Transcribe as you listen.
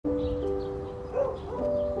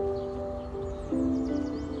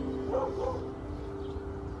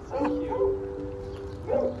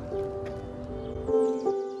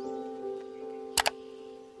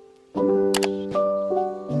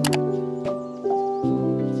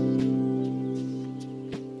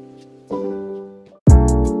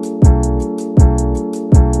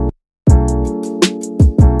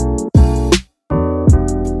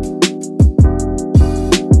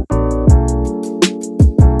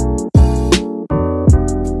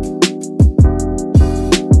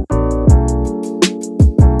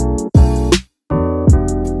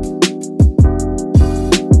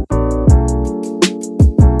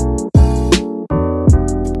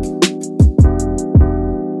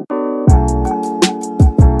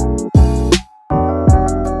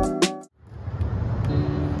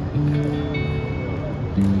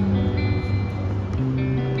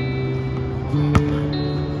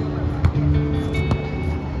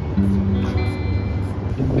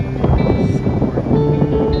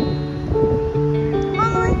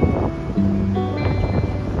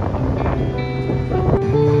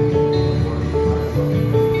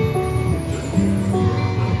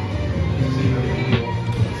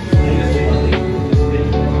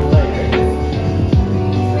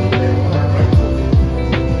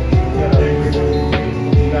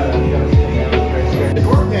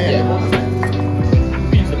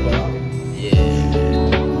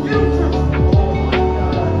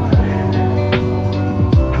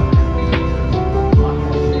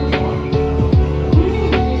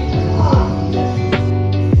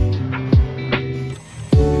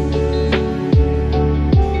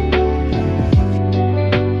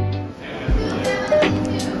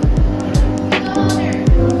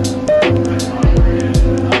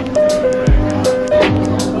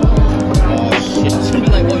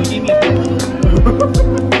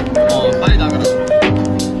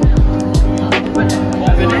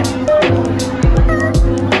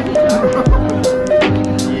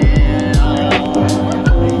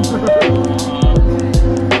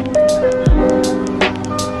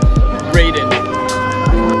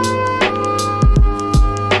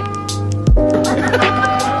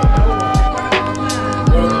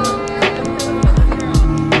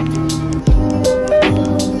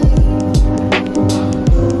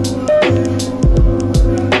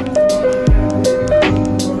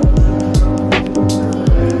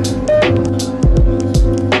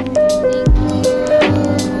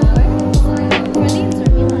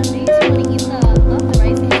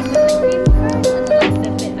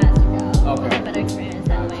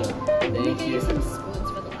you some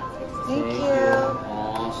spoons for the last. Thank you.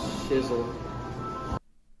 Aw, shizzle.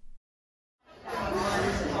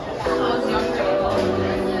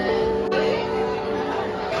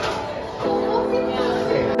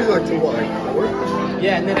 Like to what? Like 4?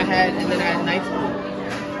 Yeah, and then I had night school.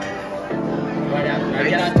 Right after I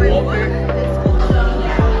got to over.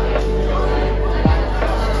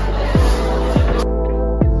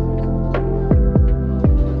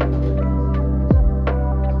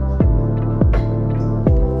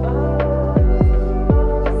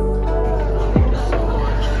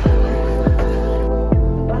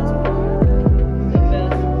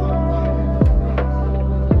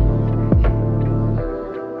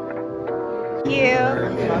 Thank you.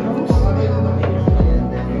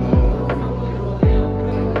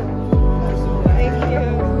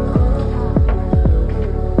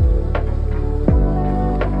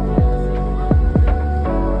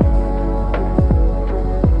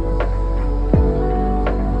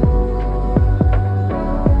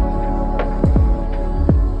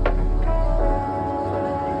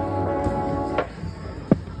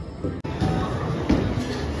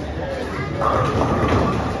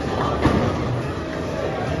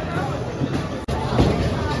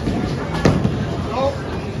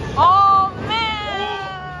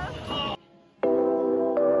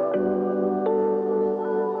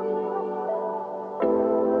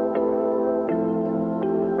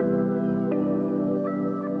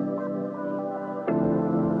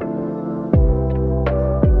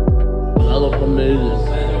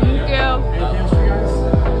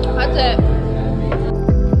 That's it.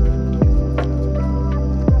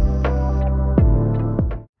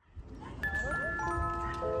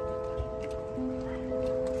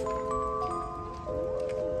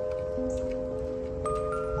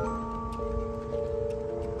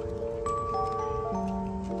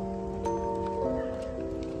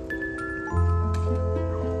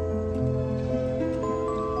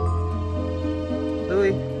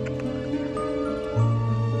 Louis.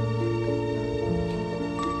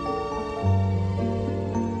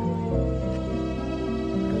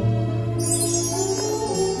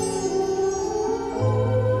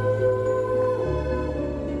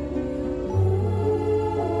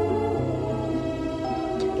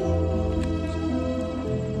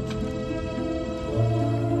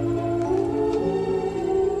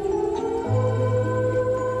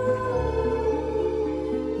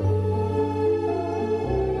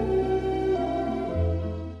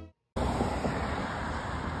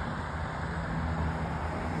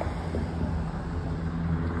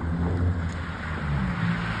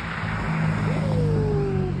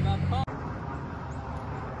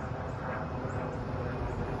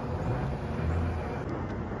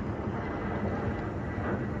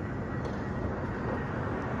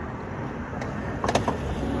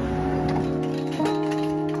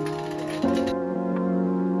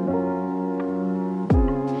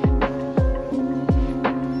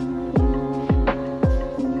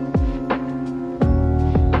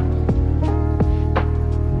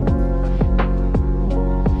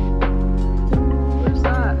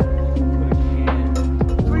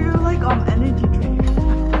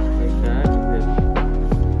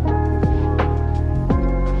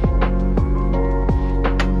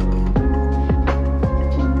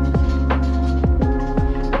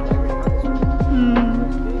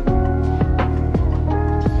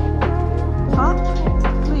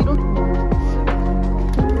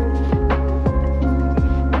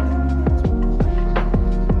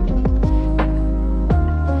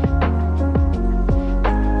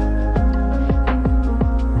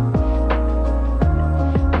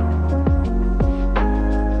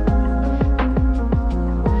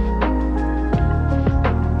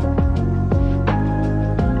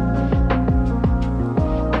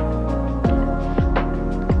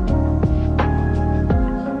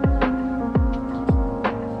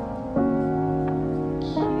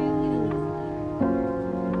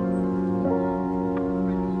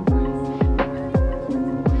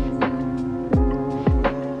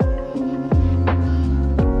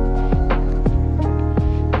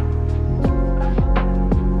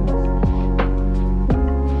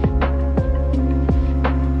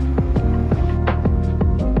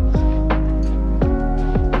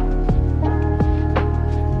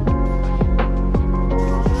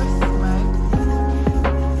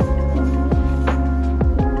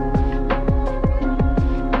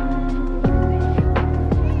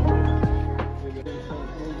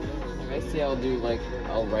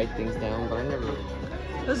 I'll write things down, but I never.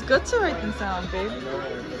 It was good to write things down, babe.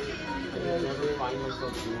 I never find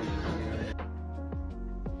myself doing it.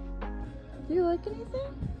 Do you like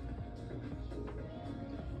anything?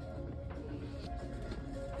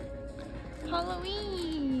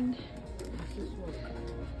 Halloween.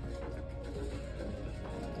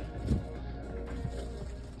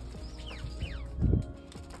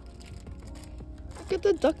 Look at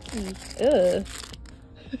the ducky. Ugh.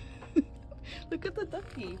 Look at the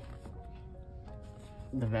ducky.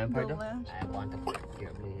 The vampire The duck? lamp. I want to put it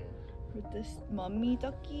here. With this mummy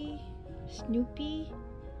ducky, Snoopy.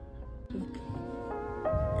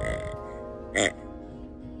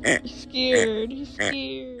 He's scared. He's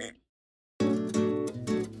scared.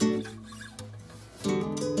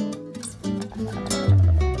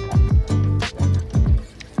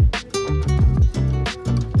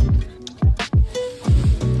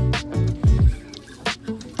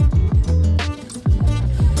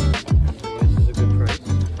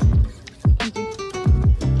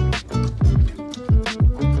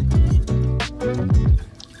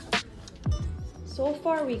 So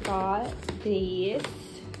far we got this,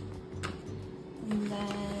 and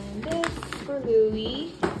then this for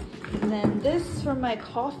Louis, and then this for my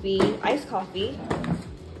coffee, iced coffee,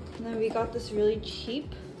 and then we got this really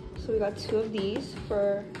cheap, so we got 2 of these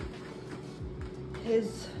for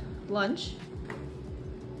his lunch,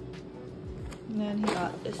 and then he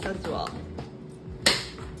got this as well,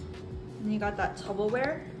 and he got that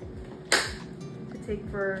Tupperware to take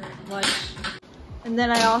for lunch. And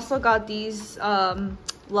then I also got these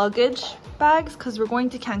luggage bags because we're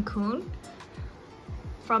going to Cancun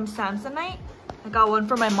from Samsonite. I got one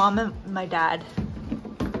for my mom and my dad.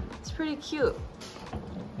 It's pretty cute.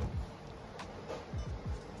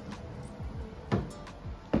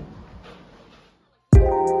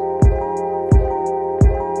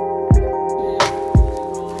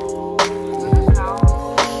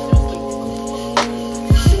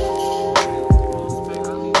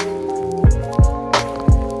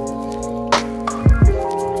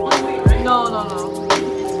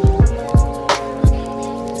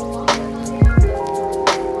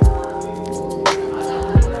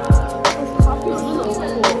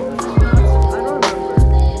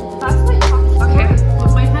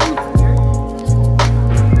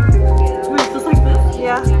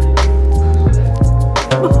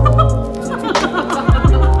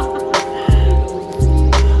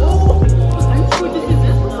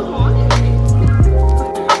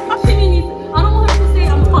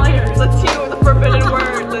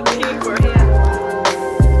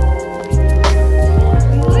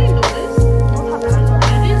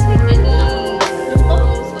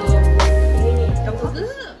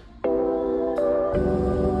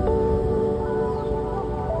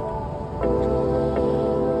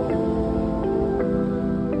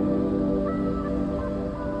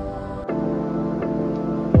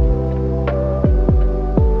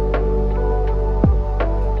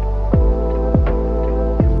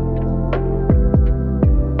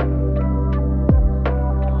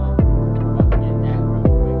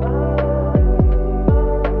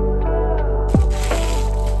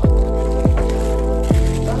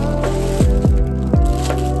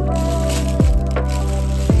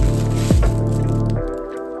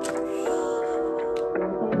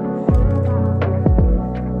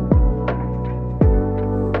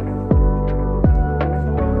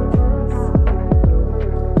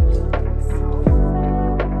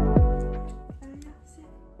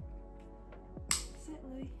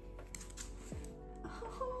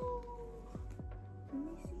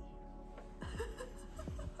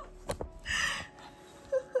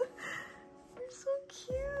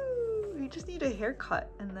 Just need a haircut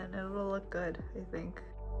and then it'll look good, I think.